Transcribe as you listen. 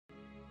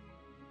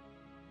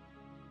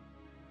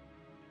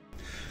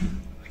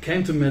I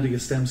came to Medica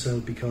Stem Cell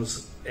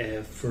because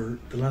for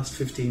the last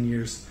 15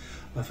 years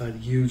I've had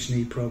huge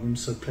knee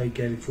problems. I've played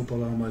Gaelic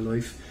football all my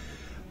life,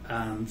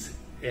 and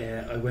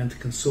I went to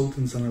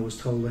consultants and I was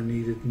told I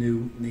needed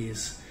new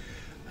knees.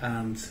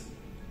 And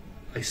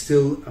I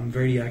still am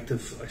very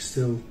active. I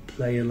still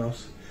play a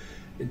lot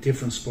in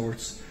different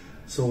sports,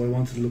 so I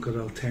wanted to look at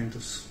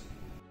alternatives.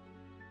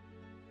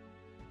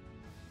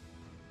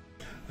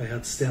 I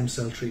had stem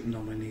cell treatment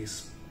on my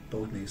knees,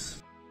 both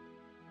knees.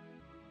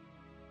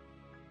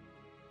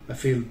 I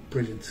feel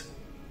brilliant.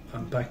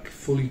 I'm back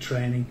fully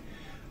training,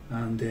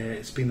 and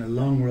it's been a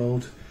long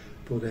road,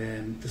 but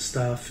the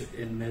staff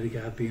in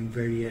Medica have been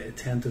very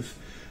attentive,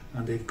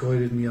 and they've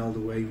guided me all the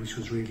way, which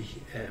was really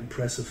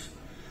impressive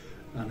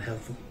and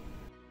helpful.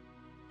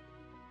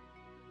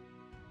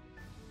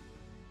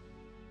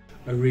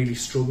 I really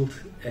struggled,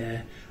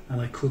 and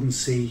I couldn't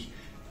see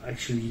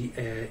actually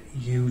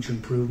huge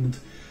improvement,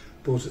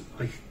 but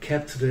I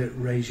kept to the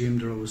regime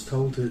that I was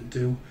told to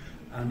do,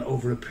 and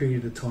over a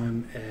period of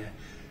time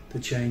the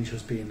change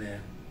has been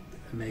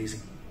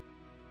amazing.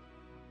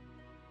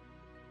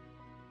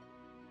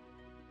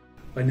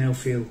 I now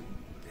feel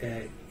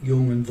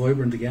young and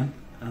vibrant again,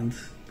 and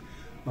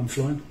I'm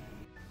flying.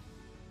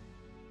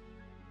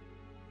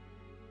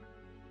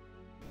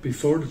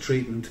 Before the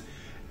treatment,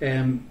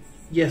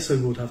 yes, I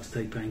would have to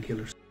take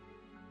painkillers.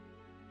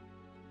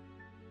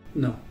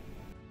 No.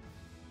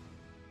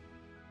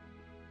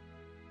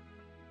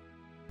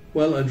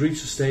 Well, I'd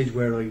reached a stage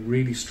where I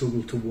really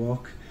struggled to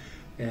walk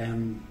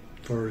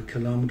for a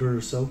kilometre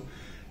or so.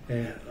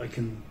 I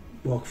can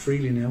walk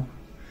freely now.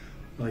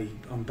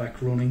 I'm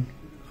back running.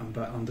 I'm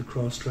back on the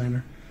cross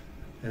trainer.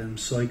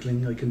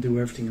 Cycling. I can do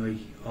everything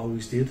I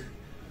always did,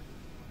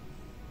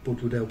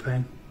 but without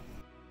pain.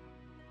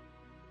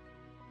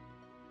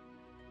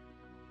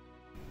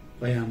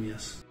 I am,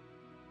 yes.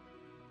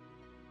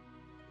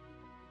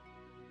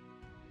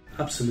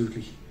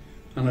 Absolutely.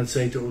 And I'd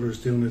say to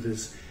others doing it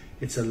is,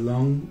 it's a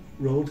long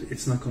road.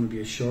 It's not going to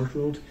be a short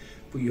road,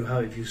 but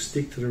if you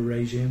stick to the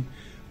regime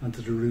and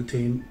to the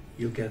routine,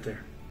 you'll get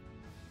there.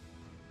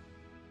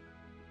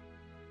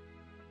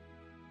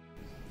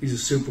 He's a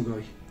super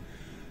guy.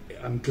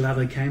 I'm glad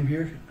I came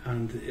here,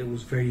 and it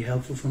was very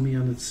helpful for me,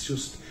 and it's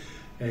just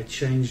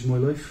changed my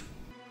life.